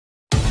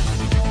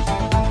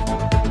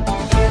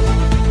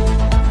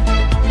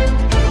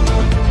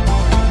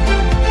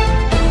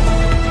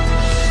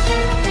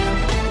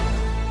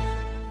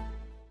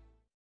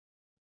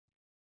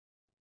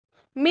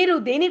మీరు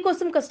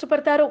దేనికోసం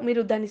కష్టపడతారో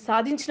మీరు దాన్ని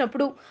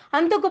సాధించినప్పుడు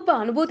అంత గొప్ప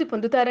అనుభూతి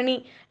పొందుతారని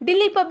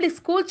Delhi public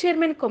school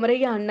chairman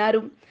Komaraiah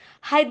అన్నారు.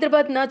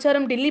 హైదరాబాద్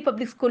నాచారం ఢిల్లీ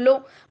పబ్లిక్ స్కూల్లో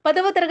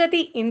 10వ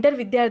తరగతి ఇంటర్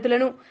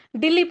విద్యార్థులను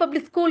ఢిల్లీ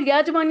పబ్లిక్ స్కూల్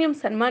యాజమాన్యం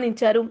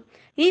సన్మానించారు.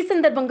 ఈ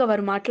సందర్భంగా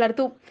వారు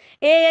మాట్లాడుతూ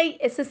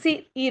ఏఐఎస్ఎస్సి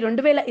ఈ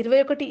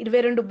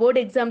 2021-22 బోర్డు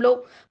ఎగ్జామ్లో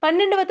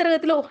 12వ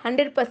తరగతిలో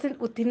 100%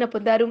 ఉత్తీర్ణ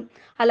పొందారు.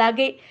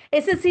 అలాగే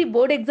ఎస్ఎస్సి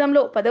బోర్డు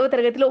ఎగ్జామ్లో 10వ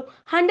తరగతిలో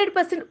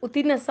 100%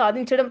 ఉత్తీర్ణ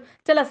సాధించడం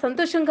చాలా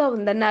సంతోషంగా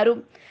ఉందన్నారు.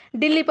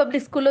 ఢిల్లీ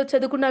పబ్లిక్ స్కూల్లో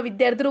చదువుకున్న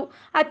విద్యార్థులు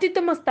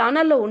అత్యుత్తమ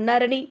స్థానాల్లో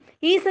ఉన్నారని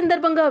ఈ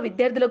సందర్భంగా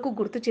విద్యార్థులకు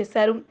గుర్తు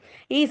చేశారు.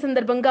 ఈ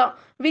సందర్భంగా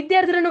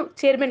విద్యార్థులను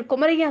చైర్మన్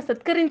కొమరయ్య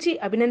సత్కరించి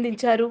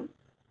అభినందించారు.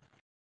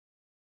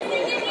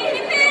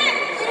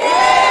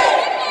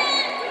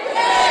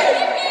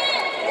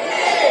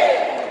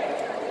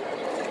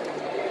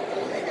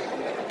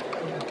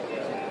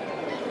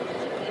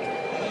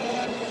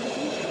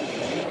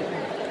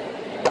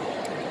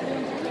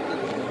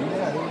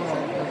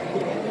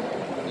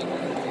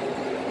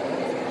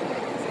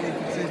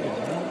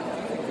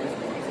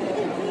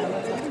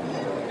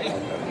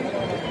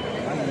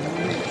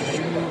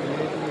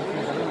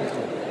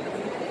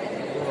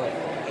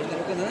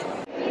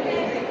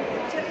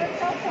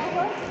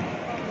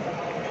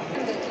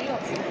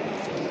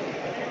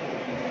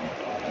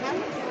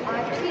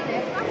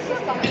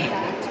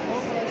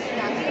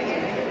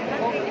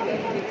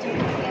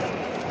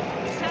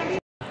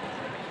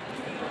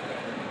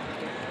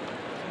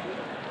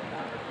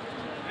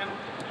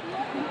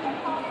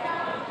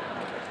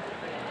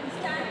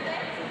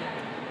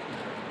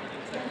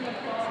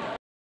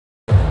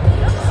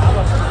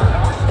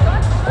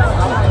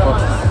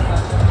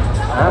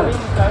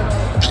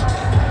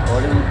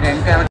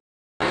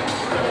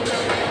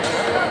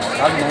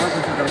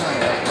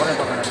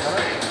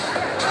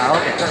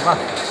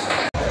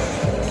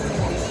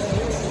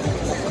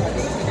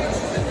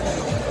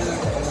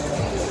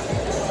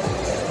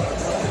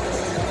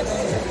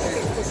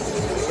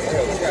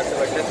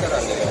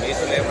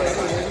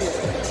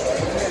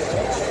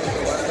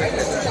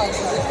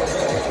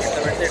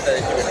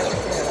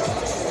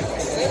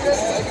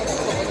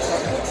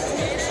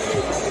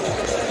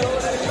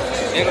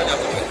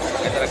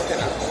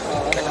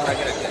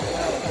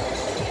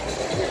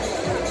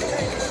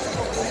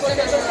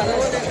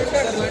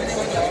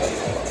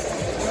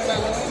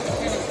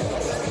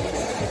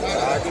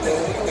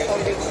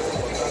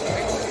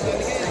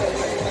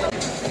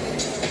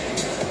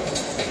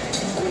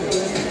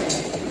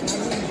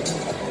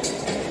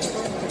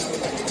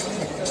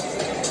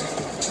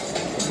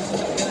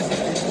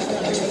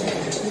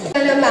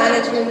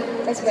 Management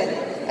as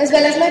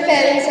well as my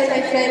parents and my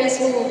friends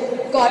who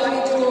got me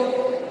through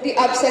the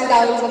ups and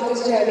downs of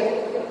this journey.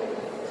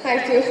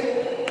 Thank you.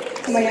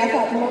 Maya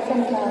Fatima from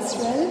class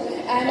 12,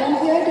 and I'm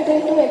here today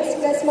to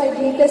express my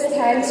deepest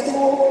thanks to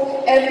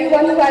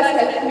everyone who has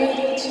helped me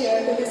reach here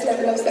to this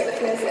level of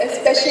success,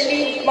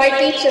 especially my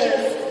teachers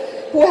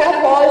who have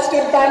all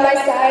stood by my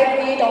side,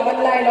 be it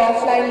online,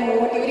 offline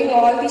mode, during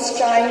all these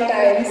trying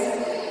times.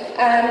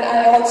 And I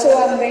also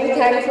am very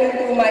thankful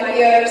to my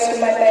peers, to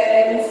my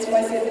parents,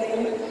 my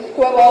siblings,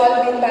 who have all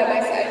been by my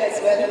side as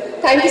well.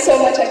 Thank you so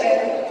much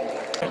again.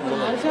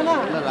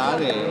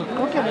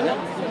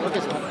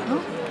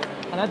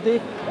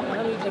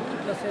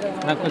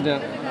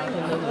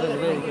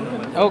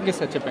 Okay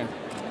sir చెప్పండి.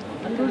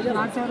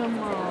 Nacharam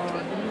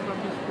Delhi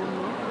public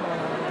స్కూల్లో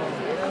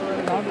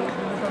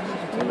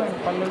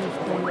పల్లవి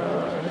school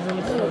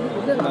results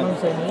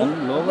announce అయినాయి.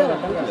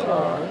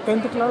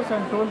 10th class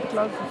and 12th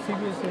class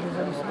CBSE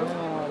రిజల్ట్స్లో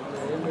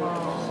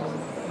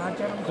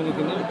Nacharam కొన్ని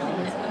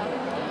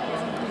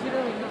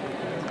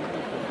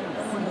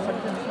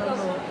సబ్జెక్ట్స్లో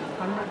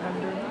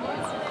 100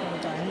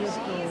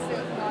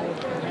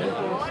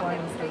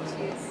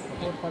 highest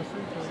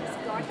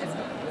 4.4%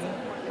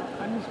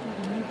 అన్ని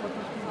కొత్త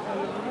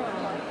schools కూడా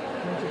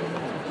మంచి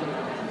results వచ్చాయి.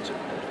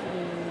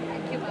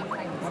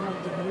 One of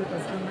the great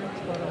achievements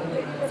for our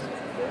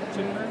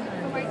children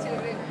and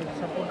with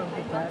support of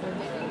the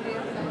parents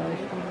and our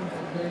students,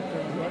 great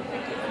work.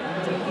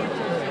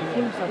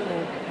 Full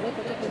support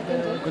the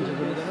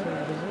results.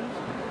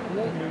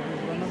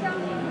 One of the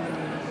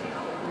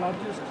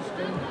largest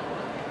strength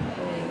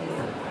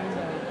and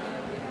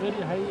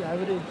very high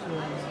average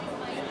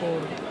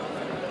score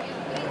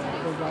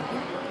they got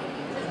it.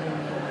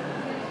 And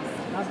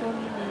not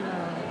only in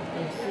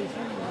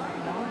education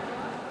now,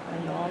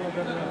 and all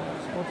other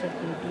sports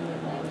activity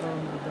and all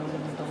around the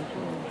development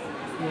also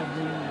we are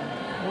doing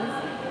good,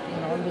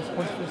 and all the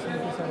sports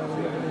facilities are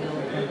available in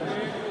our campus.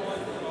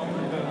 And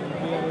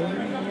we are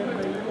every year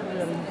by year we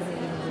are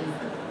encouraging the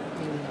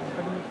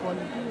academic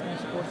quality and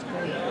sports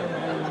quality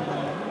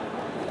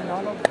and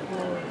all of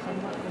some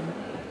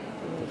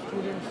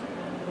students,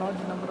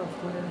 large number of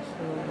students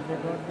they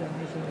got the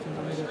admissions in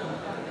America,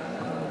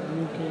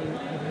 UK,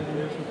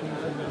 universities,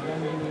 and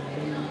Bangalore,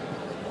 Delhi,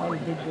 all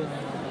big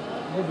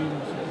good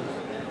universities.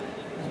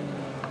 And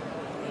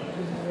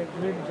this is a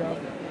great job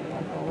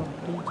of our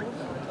teachers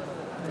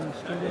and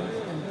students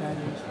and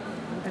parents.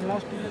 And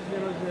last 2 years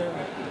there was a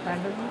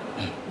pandemic.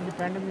 In the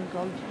pandemic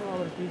also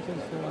our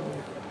teachers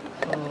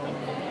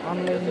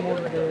online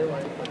mode they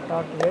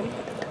taught well,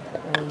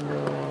 and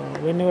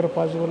whenever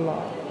possible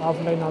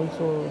offline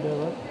also they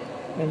were.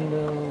 And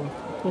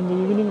in the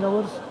evening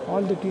hours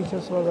all the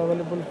teachers was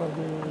available for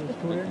the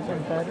students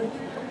and parents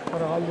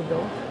for all the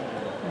doubts.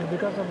 And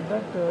because of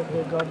that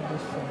they got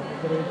this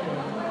great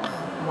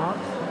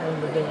marks and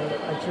they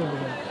achieved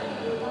well.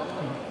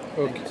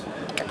 Okay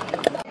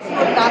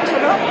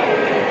Nacharam.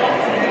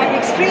 I'm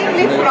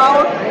extremely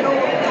proud to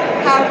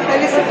have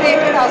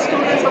felicitated our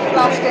students of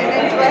class 10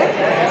 and 12.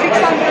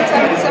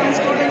 677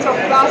 students of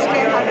class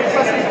 10,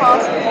 100%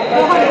 pass.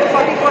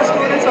 444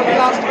 students of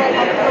class 12,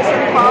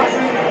 100% pass.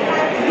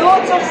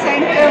 Loads of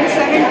centums,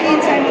 17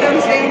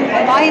 centums in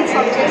 9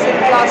 subjects in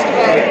class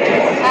 12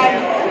 and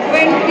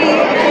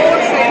 24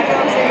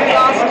 centums in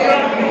class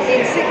 10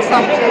 in 6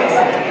 subjects.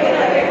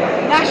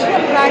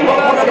 National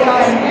rankers in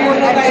our school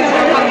and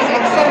children having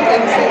excelled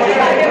themselves.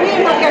 We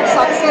look at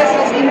success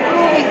as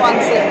improving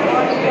oneself.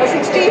 A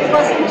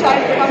 60%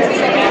 child becomes a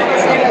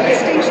 70%, a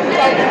distinction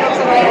child becomes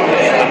a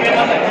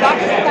 90%.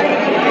 That's the kind of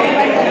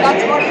improvement and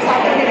that's what is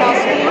happening in our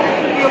school.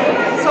 We have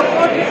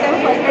supported them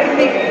for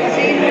academic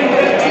attainment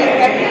and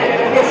achievement.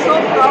 We are so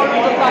proud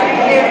of the fact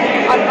that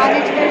our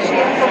management,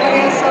 Shri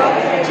Kumaria sir,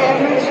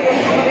 Chairman Shri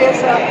Kumaria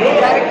sir,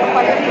 Director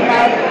Palati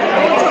ma'am,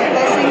 loads of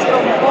blessings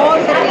from all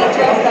the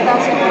teachers that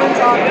our students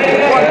are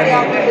what they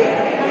are today.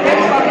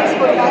 Very public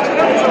school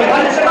Nacharam is a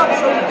one-stop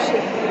solution.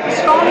 We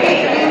strongly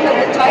believe that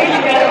the child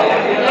should have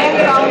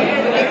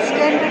well-rounded,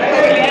 extended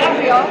curriculum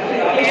here.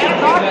 They should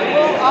not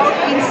go out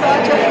in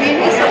search of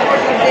any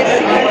support that they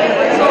see.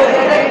 So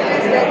whether it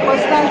is their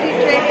personality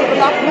trait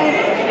development,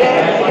 their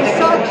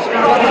research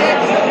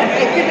projects,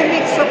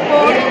 academic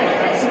support,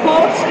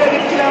 sports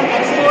curriculum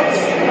and sports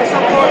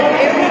support,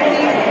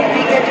 everything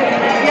we are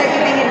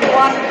giving in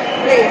one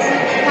place.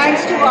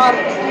 Thanks to our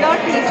dear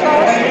teachers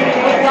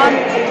who have done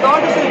a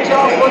laudable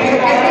job, both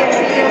secondary and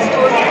senior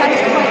schools. Thanks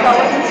to my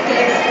governance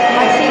team,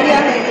 my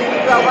senior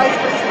vice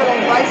principal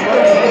and vice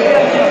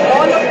principal.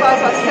 All of us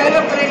are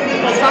celebrating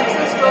the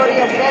success story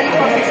of Delhi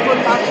Public School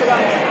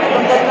Nacharam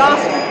from the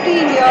last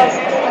 15 years,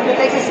 and the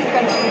legacy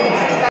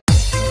continues.